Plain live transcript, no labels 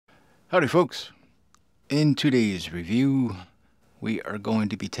Howdy folks. In today's review, we are going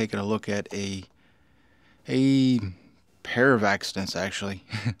to be taking a look at a pair of accidents actually.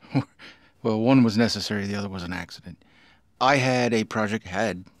 Well, one was necessary, the other was an accident. I had a project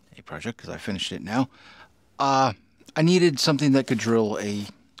because I finished it now. I needed something that could drill a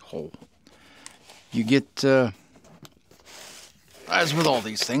hole. You get, as with all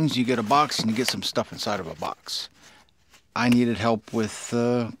these things, you get a box and you get some stuff inside of a box. I needed help with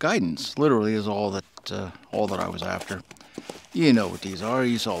guidance. Literally is all that I was after. You know what these are.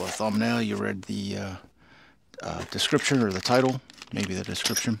 You saw the thumbnail. You read the description or the title, maybe the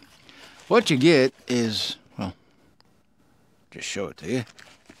description. What you get is, well, just show it to you.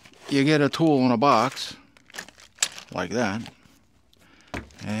 You get a tool in a box like that,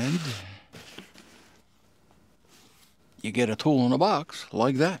 and you get a tool in a box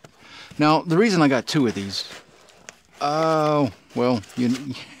like that. Now, the reason I got two of these. Oh, well,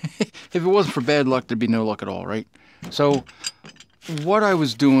 if it wasn't for bad luck, there'd be no luck at all, right? So, what I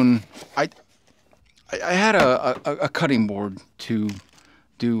was doing, I had a cutting board to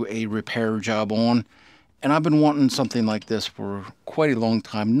do a repair job on, and I've been wanting something like this for quite a long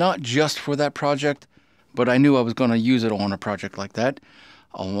time. Not just for that project, but I knew I was going to use it on a project like that,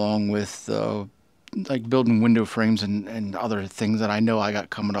 along with like building window frames and other things that I know I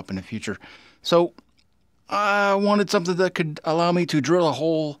got coming up in the future. So, I wanted something that could allow me to drill a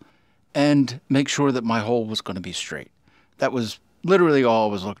hole and make sure that my hole was going to be straight. That was literally all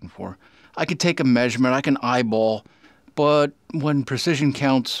I was looking for. I could take a measurement, I can eyeball, but when precision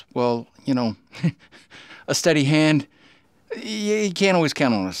counts, well, you know, a steady hand, you can't always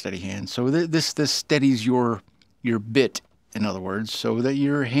count on a steady hand. So this steadies your bit, in other words, so that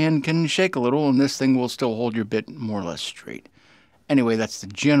your hand can shake a little and this thing will still hold your bit more or less straight. Anyway, that's the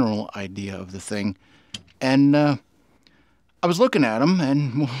general idea of the thing. And I was looking at them,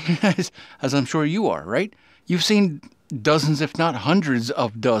 and as I'm sure you are, right? You've seen dozens, if not hundreds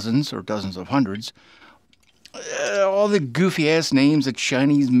of dozens, or dozens of hundreds. All the goofy-ass names, the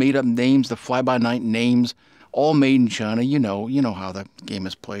Chinese made-up names, the fly-by-night names, all made in China. You know how the game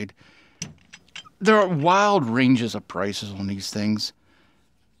is played. There are wild ranges of prices on these things.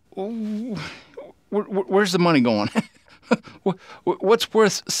 Where's the money going? What's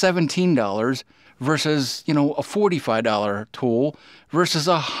worth $17 versus, a $45 tool versus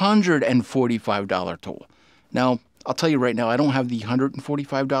a $145 tool? Now, I'll tell you right now, I don't have the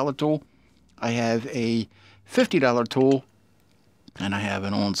 $145 tool. I have a $50 tool, and I have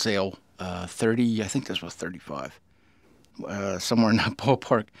an on sale 30. I think this was 35, somewhere in that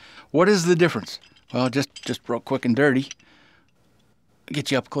ballpark. What is the difference? Well, just real quick and dirty.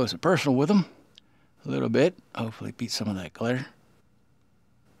 Get you up close and personal with them a little bit. Hopefully, beat some of that glare.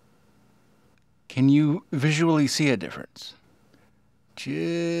 Can you visually see a difference?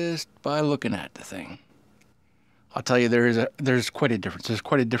 Just by looking at the thing. I'll tell you, there's quite a difference. There's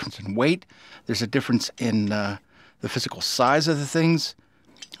quite a difference in weight. There's a difference in the physical size of the things,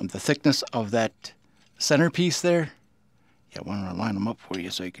 and the thickness of that centerpiece there. Yeah, I want to line them up for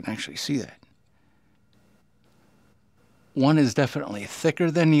you so you can actually see that. One is definitely thicker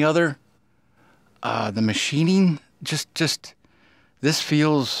than the other. The machining, just this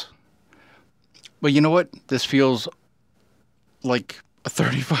feels. Well, you know what? This feels like a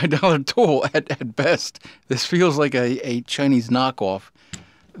 $35 tool at best. This feels like a Chinese knockoff.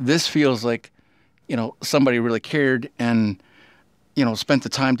 This feels like, somebody really cared and, spent the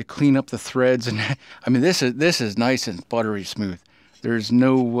time to clean up the threads. And I mean, this is nice and buttery smooth. There's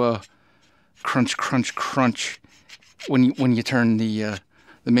no crunch, crunch, crunch when you turn the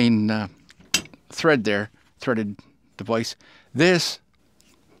main thread there, threaded device. This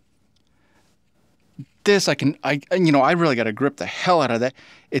I really got to grip the hell out of that.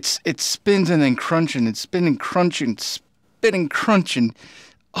 It spins and then crunching and spinning, crunching, spinning, crunching.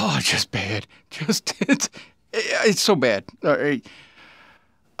 Oh, it's just bad. It's so bad. All right.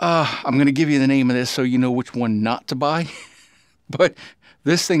 I'm going to give you the name of this so you know which one not to buy. But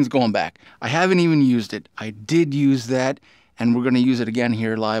this thing's going back. I haven't even used it. I did use that, and we're going to use it again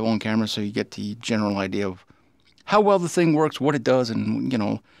here live on camera so you get the general idea of how well the thing works, what it does,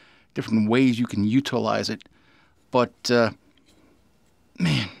 and, different ways you can utilize it. But,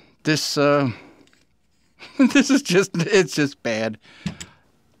 man, this is just bad.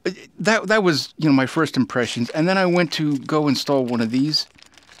 That was, my first impressions. And then I went to go install one of these.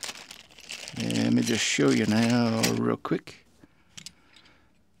 And let me just show you now real quick.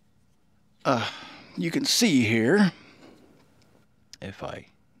 You can see here, if I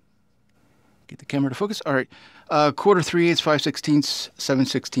get the camera to focus. All right. 1/4, 3/8, 5/16,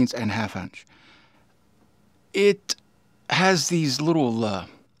 7/16, and 1/2 inch. It has these little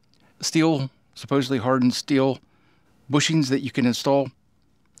steel, supposedly hardened steel bushings that you can install,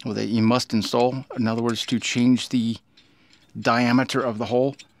 or that you must install, in other words, to change the diameter of the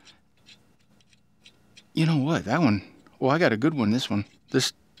hole. You know what? That one, well, I got a good one this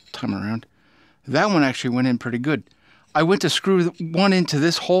time around. That one actually went in pretty good. I went to screw one into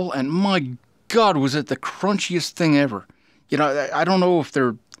this hole, and my God, was it the crunchiest thing ever. You know, I don't know if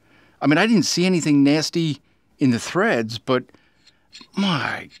they're, I mean, I didn't see anything nasty in the threads, but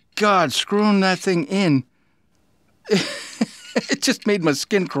my God, screwing that thing in, it just made my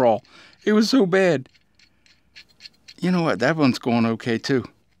skin crawl. It was so bad. You know what? That one's going okay too.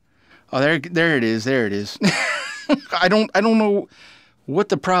 Oh, there it is. There it is. I don't know what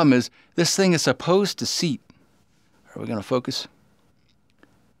the problem is. This thing is supposed to seat. Are we going to focus?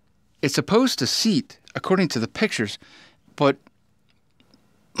 It's supposed to seat according to the pictures, but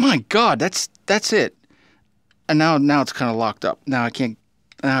my God, that's it. And now it's kind of locked up. Now I can't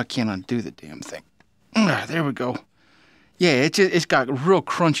undo the damn thing. There we go. Yeah, it's got real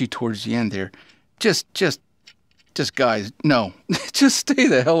crunchy towards the end there. Just guys, no. Just stay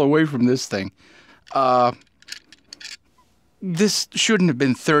the hell away from this thing. This shouldn't have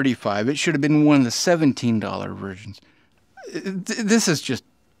been $35. It should have been one of the $17 versions. This is just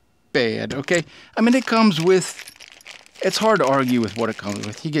bad, okay? I mean, it comes with, it's hard to argue with what it comes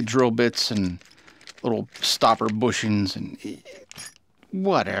with. You get drill bits and little stopper bushings and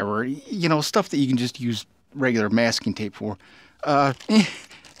whatever, you know, stuff that you can just use regular masking tape for.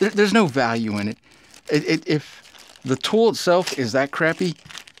 There's no value in it. If the tool itself is that crappy,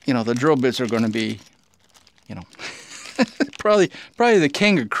 you know, the drill bits are going to be, you know, probably the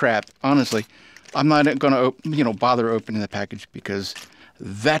king of crap, honestly. I'm not going to, you know, bother opening the package because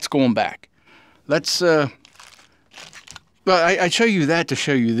that's going back. Let's, well, I show you that to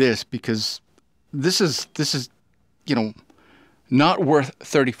show you this because this is, you know, not worth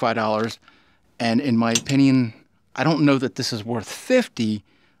 $35. And in my opinion, I don't know that this is worth $50,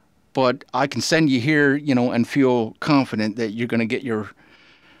 but I can send you here, you know, and feel confident that you're going to get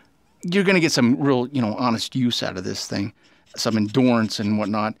some real, you know, honest use out of this thing, some endurance and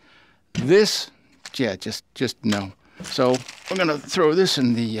whatnot. This, yeah, just no. So I'm going to throw this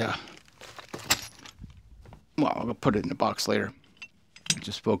in the, well, I'll put it in the box later.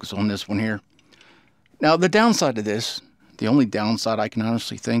 Just focus on this one here. Now, the downside of this, the only downside I can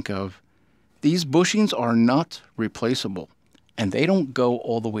honestly think of, these bushings are not replaceable, and they don't go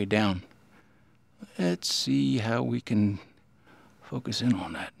all the way down. Let's see how we can focus in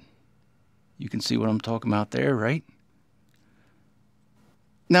on that. You can see what I'm talking about there, right?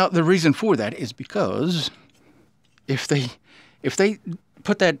 Now, the reason for that is because if they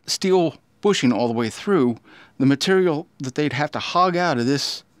put that steel bushing all the way through, the material that they'd have to hog out of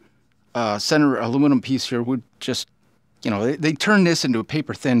this center aluminum piece here would just, you know, they turn this into a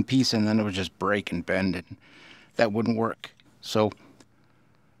paper thin piece and then it would just break and bend, and that wouldn't work. So,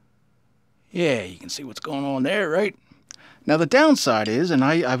 yeah, you can see what's going on there, right? Now, the downside is, and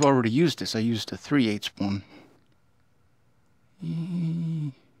I've already used this, I used a 3/8 one.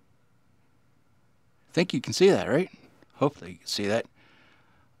 I think you can see that, right? Hopefully you can see that.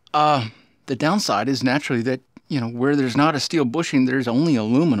 The downside is naturally that, you know, where there's not a steel bushing, there's only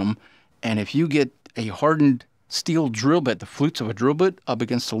aluminum. And if you get a hardened steel drill bit, the flutes of a drill bit up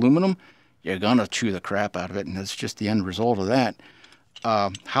against aluminum, you're going to chew the crap out of it. And that's just the end result of that.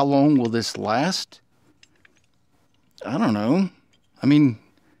 How long will this last? I don't know. I mean,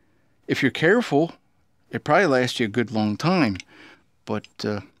 if you're careful, it probably lasts you a good long time. But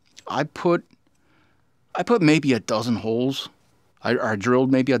I put maybe a dozen holes. I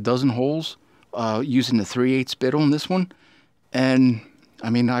drilled maybe a dozen holes using the 3/8 bit on this one, and I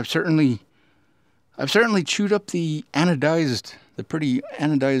mean I've certainly chewed up the pretty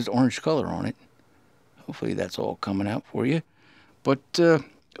anodized orange color on it. Hopefully that's all coming out for you. But the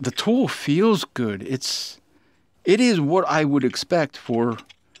tool feels good. It is what I would expect for,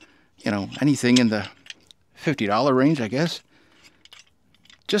 you know, anything in the $50 range, I guess.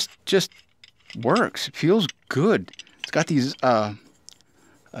 Just works. It feels good. It's got these a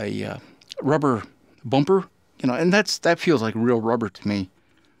rubber bumper, you know, and that feels like real rubber to me.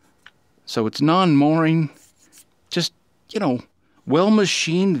 So it's non-marring, just, you know, well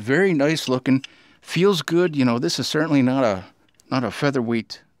machined, very nice looking, feels good. You know, this is certainly not a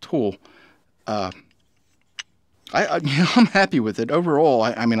featherweight tool. I'm happy with it overall.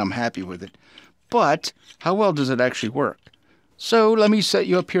 I mean, I'm happy with it, but how well does it actually work? So let me set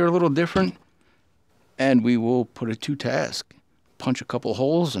you up here a little different, and we will put it to task. Punch a couple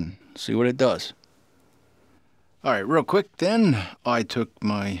holes and see what it does. All right, real quick then, I took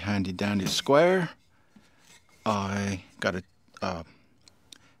my handy dandy square. I got a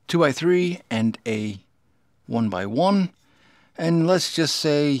 2x3 and a 1x1. And let's just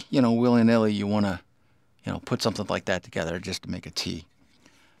say, willy-nilly you want to, put something like that together just to make a T.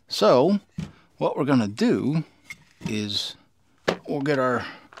 So what we're going to do is we'll get our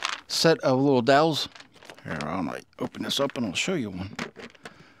set of little dowels. Here, I'll open this up and I'll show you one.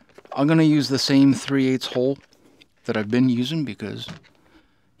 I'm going to use the same 3/8 hole that I've been using because,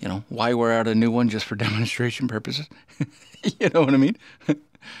 why wear out a new one just for demonstration purposes? You know what I mean?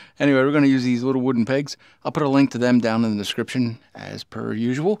 Anyway, we're going to use these little wooden pegs. I'll put a link to them down in the description as per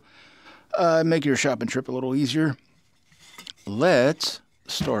usual. Make your shopping trip a little easier. Let's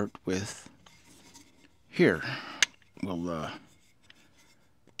start with here. We'll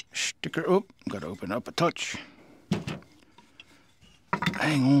sticker. Oh, got to open up a touch.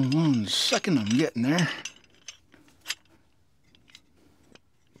 Hang on 1 second, I'm getting there.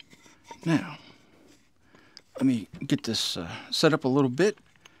 Now, let me get this set up a little bit,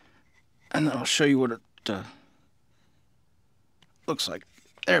 and then I'll show you what it looks like.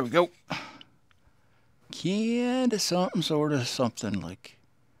 There we go. Kinda something, sort of something like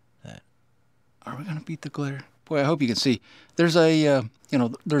that. Are we gonna beat the glare? Boy, I hope you can see. There's a,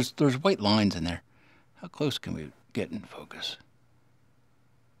 there's white lines in there. How close can we get in focus?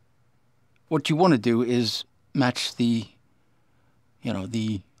 What you want to do is match the,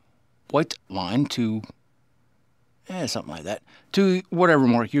 the white line to, something like that, to whatever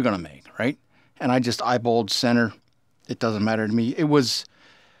mark you're going to make, right? And I just eyeballed center. It doesn't matter to me. It was,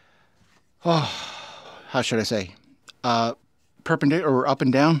 how should I say? Perpendicular or up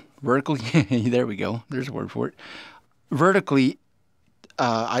and down, vertically. There we go. There's a word for it. Vertically,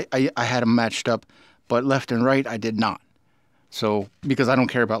 I had them matched up, but left and right, I did not. So, because I don't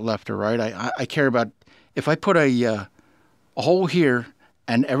care about left or right, I care about, if I put a hole here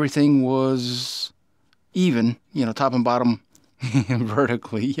and everything was even, top and bottom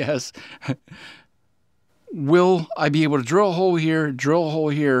vertically, yes, will I be able to drill a hole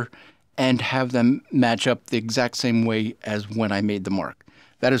here, and have them match up the exact same way as when I made the mark?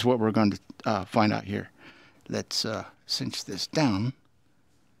 That is what we're going to find out here. Let's cinch this down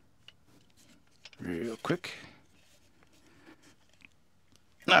real quick.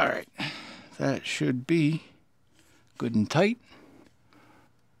 All right, that should be good and tight.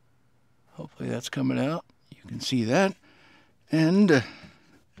 Hopefully that's coming out. You can see that. And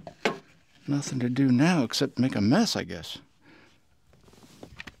nothing to do now except make a mess, I guess.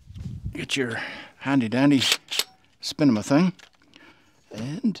 Get your handy dandy spinema thing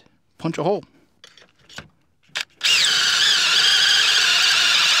and punch a hole.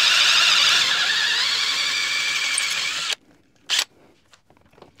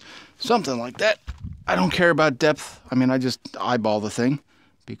 Something like that. I don't care about depth. I mean, I just eyeball the thing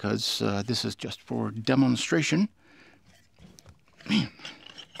because this is just for demonstration. Man,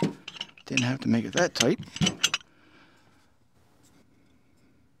 didn't have to make it that tight.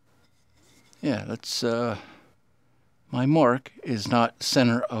 Yeah, that's my mark is not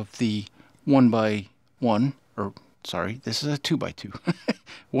center of the 1x1, or sorry, this is a 2x2.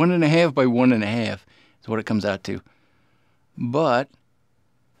 1.5 by 1.5 is what it comes out to. But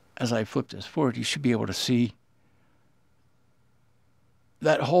as I flip this forward, you should be able to see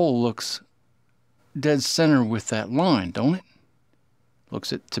that hole looks dead center with that line, don't it?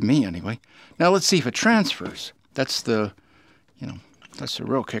 Looks it to me anyway. Now let's see if it transfers. That's the, that's the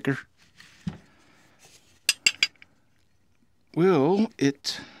real kicker. Will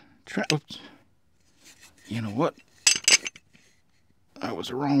it oops. You know what? That was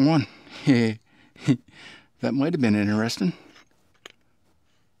the wrong one. That might have been interesting.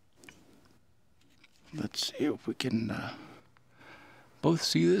 Let's see if we can both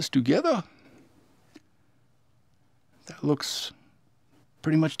see this together. That looks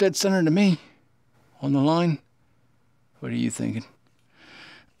pretty much dead center to me on the line. What are you thinking?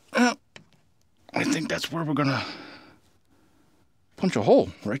 Well, I think that's where we're gonna punch a hole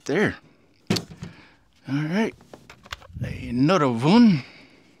right there. All right, another one.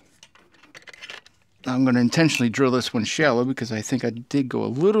 I'm gonna intentionally drill this one shallow because I think I did go a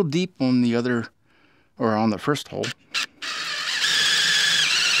little deep on the other, or on the first hole.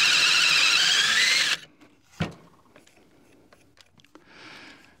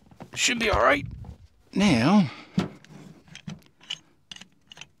 Should be all right. Now,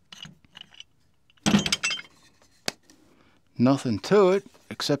 nothing to it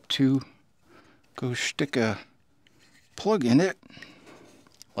except to go stick a plug in it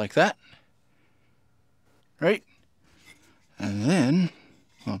like that, right? And then,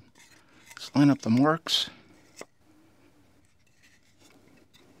 well, let's line up the marks.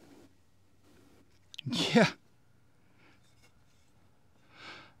 Yeah.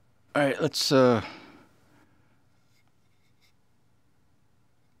 All right, let's,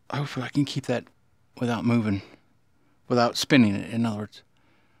 hopefully I can keep that without moving, without spinning it, in other words.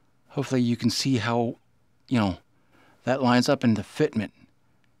 Hopefully you can see how, that lines up in the fitment.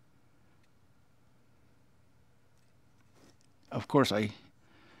 Of course, I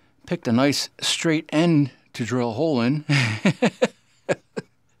picked a nice straight end to drill a hole in.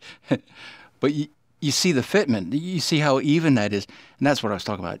 But you see the fitment. You see how even that is. And that's what I was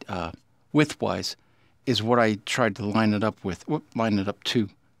talking about. Width-wise is what I tried to line it up with. Line it up to.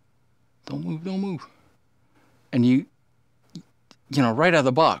 Don't move, don't move. And right out of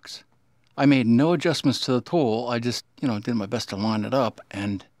the box, I made no adjustments to the tool. I just, did my best to line it up.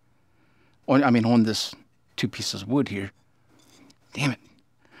 And, on this 2 pieces of wood here. Damn it.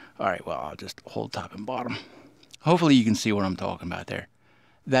 All right, well, I'll just hold top and bottom. Hopefully you can see what I'm talking about there.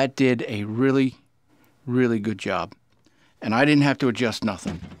 That did a really, really good job. And I didn't have to adjust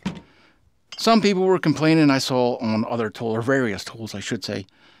nothing. Some people were complaining, I saw on other tools, or various tools, I should say.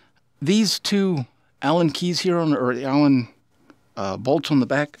 These 2 Allen keys here, or the Allen bolts on the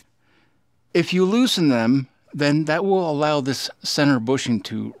back, if you loosen them, then that will allow this center bushing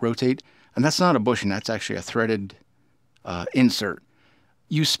to rotate. And that's not a bushing, that's actually a threaded insert.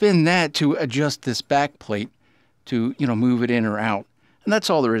 You spin that to adjust this back plate to, move it in or out. And that's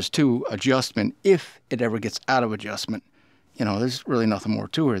all there is to adjustment if it ever gets out of adjustment. There's really nothing more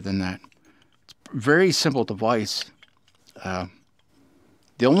to her than that. It's a very simple device. The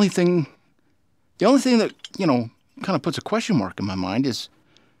only thing that, kind of puts a question mark in my mind is,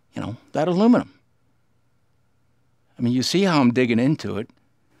 that aluminum. I mean, you see how I'm digging into it,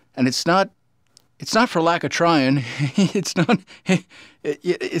 and it's not for lack of trying. It's not.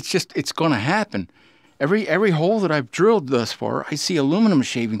 It's going to happen. Every hole that I've drilled thus far, I see aluminum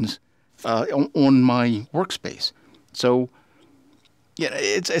shavings on my workspace. So, yeah,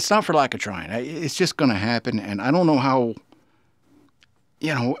 it's not for lack of trying. It's just going to happen, and I don't know how.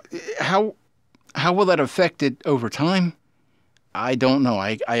 How will that affect it over time? I don't know.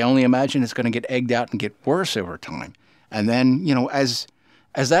 I only imagine it's going to get egged out and get worse over time. And then, as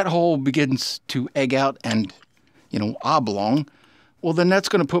that hole begins to egg out and, oblong, well, then that's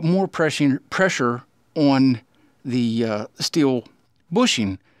going to put more pressure on the steel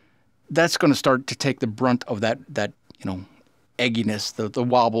bushing. That's going to start to take the brunt of that egginess, the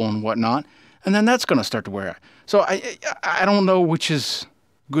wobble and whatnot. And then that's going to start to wear out. So I don't know which is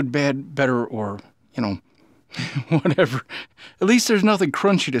good, bad, better, or, whatever. At least there's nothing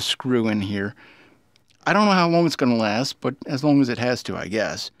crunchy to screw in here. I don't know how long it's going to last, but as long as it has to, I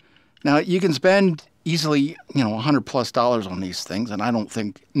guess. Now, you can spend easily, $100+ on these things, and I don't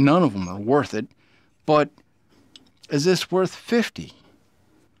think none of them are worth it. But is this worth $50?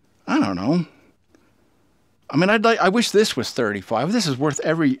 I don't know. I mean, I wish this was $35. This is worth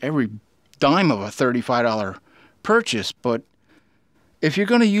every dime of a $35 purchase, but if you're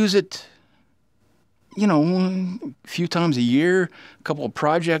going to use it, a few times a year, a couple of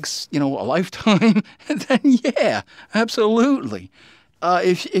projects, a lifetime, then yeah, absolutely.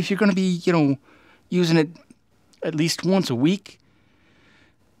 If you're going to be, using it at least once a week,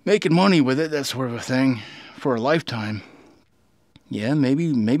 making money with it, that sort of a thing, for a lifetime, yeah,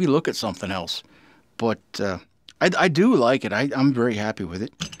 maybe look at something else. But I do like it. I'm very happy with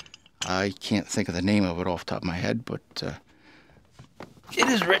it. I can't think of the name of it off the top of my head, but it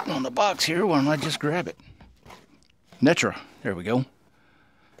is written on the box here. Why don't I just grab it? Netra. There we go.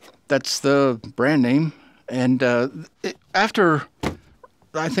 That's the brand name. And after,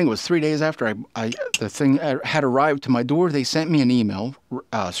 I think it was 3 days after the thing had arrived to my door, they sent me an email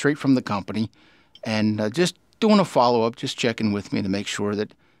straight from the company, and just doing a follow-up, just checking with me to make sure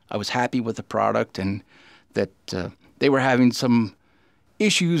that I was happy with the product and that they were having some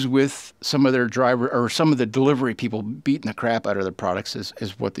issues with some of their some of the delivery people beating the crap out of their products,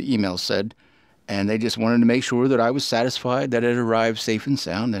 is what the email said. And they just wanted to make sure that I was satisfied that it arrived safe and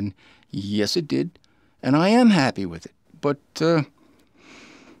sound, and yes, it did. And I am happy with it. But,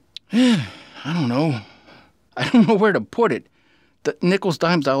 I don't know. I don't know where to put it. The nickels,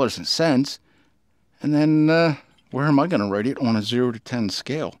 dimes, dollars, and cents. And then, where am I going to rate it on a 0 to 10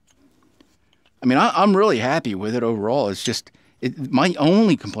 scale? I mean, I'm really happy with it overall. It's just, my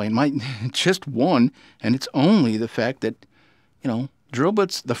only complaint, just one, and it's only the fact that, drill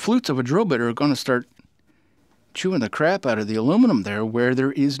bits, the flutes of a drill bit are going to start chewing the crap out of the aluminum there where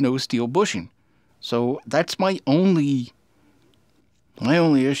there is no steel bushing. So that's my only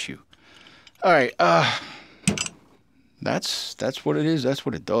issue. All right, that's what it is. That's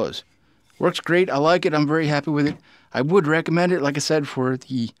what it does. Works great. I like it. I'm very happy with it. I would recommend it, like I said, for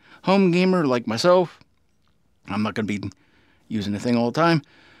the home gamer like myself. I'm not going to be using the thing all the time.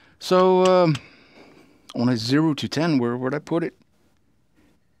 So, on a 0 to 10, where would I put it?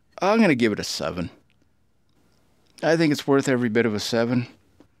 I'm going to give it a 7. I think it's worth every bit of a 7.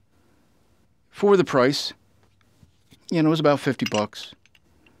 For the price. You know, it was about 50 bucks.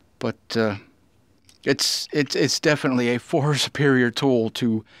 But, it's definitely a far superior tool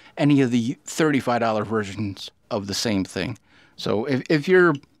to any of the $35 versions of the same thing. So if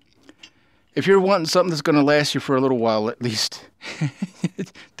you're wanting something that's going to last you for a little while at least,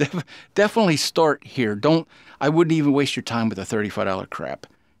 definitely start here. I wouldn't even waste your time with the $35 crap,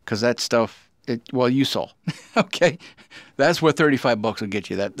 because that stuff, well, you saw. Okay, that's what 35 bucks will get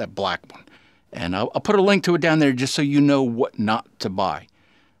you, that black one. And I'll put a link to it down there just so you know what not to buy.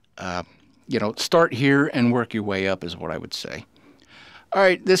 You know, start here and work your way up is what I would say. All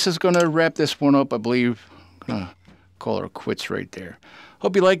right, this is going to wrap this one up, I believe. I'm going to call her quits right there.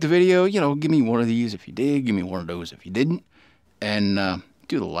 Hope you liked the video. You know, give me one of these if you did. Give me one of those if you didn't. And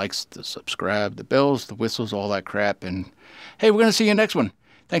do the likes, the subscribe, the bells, the whistles, all that crap. And, hey, we're going to see you next one.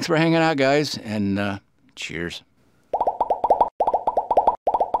 Thanks for hanging out, guys, and cheers.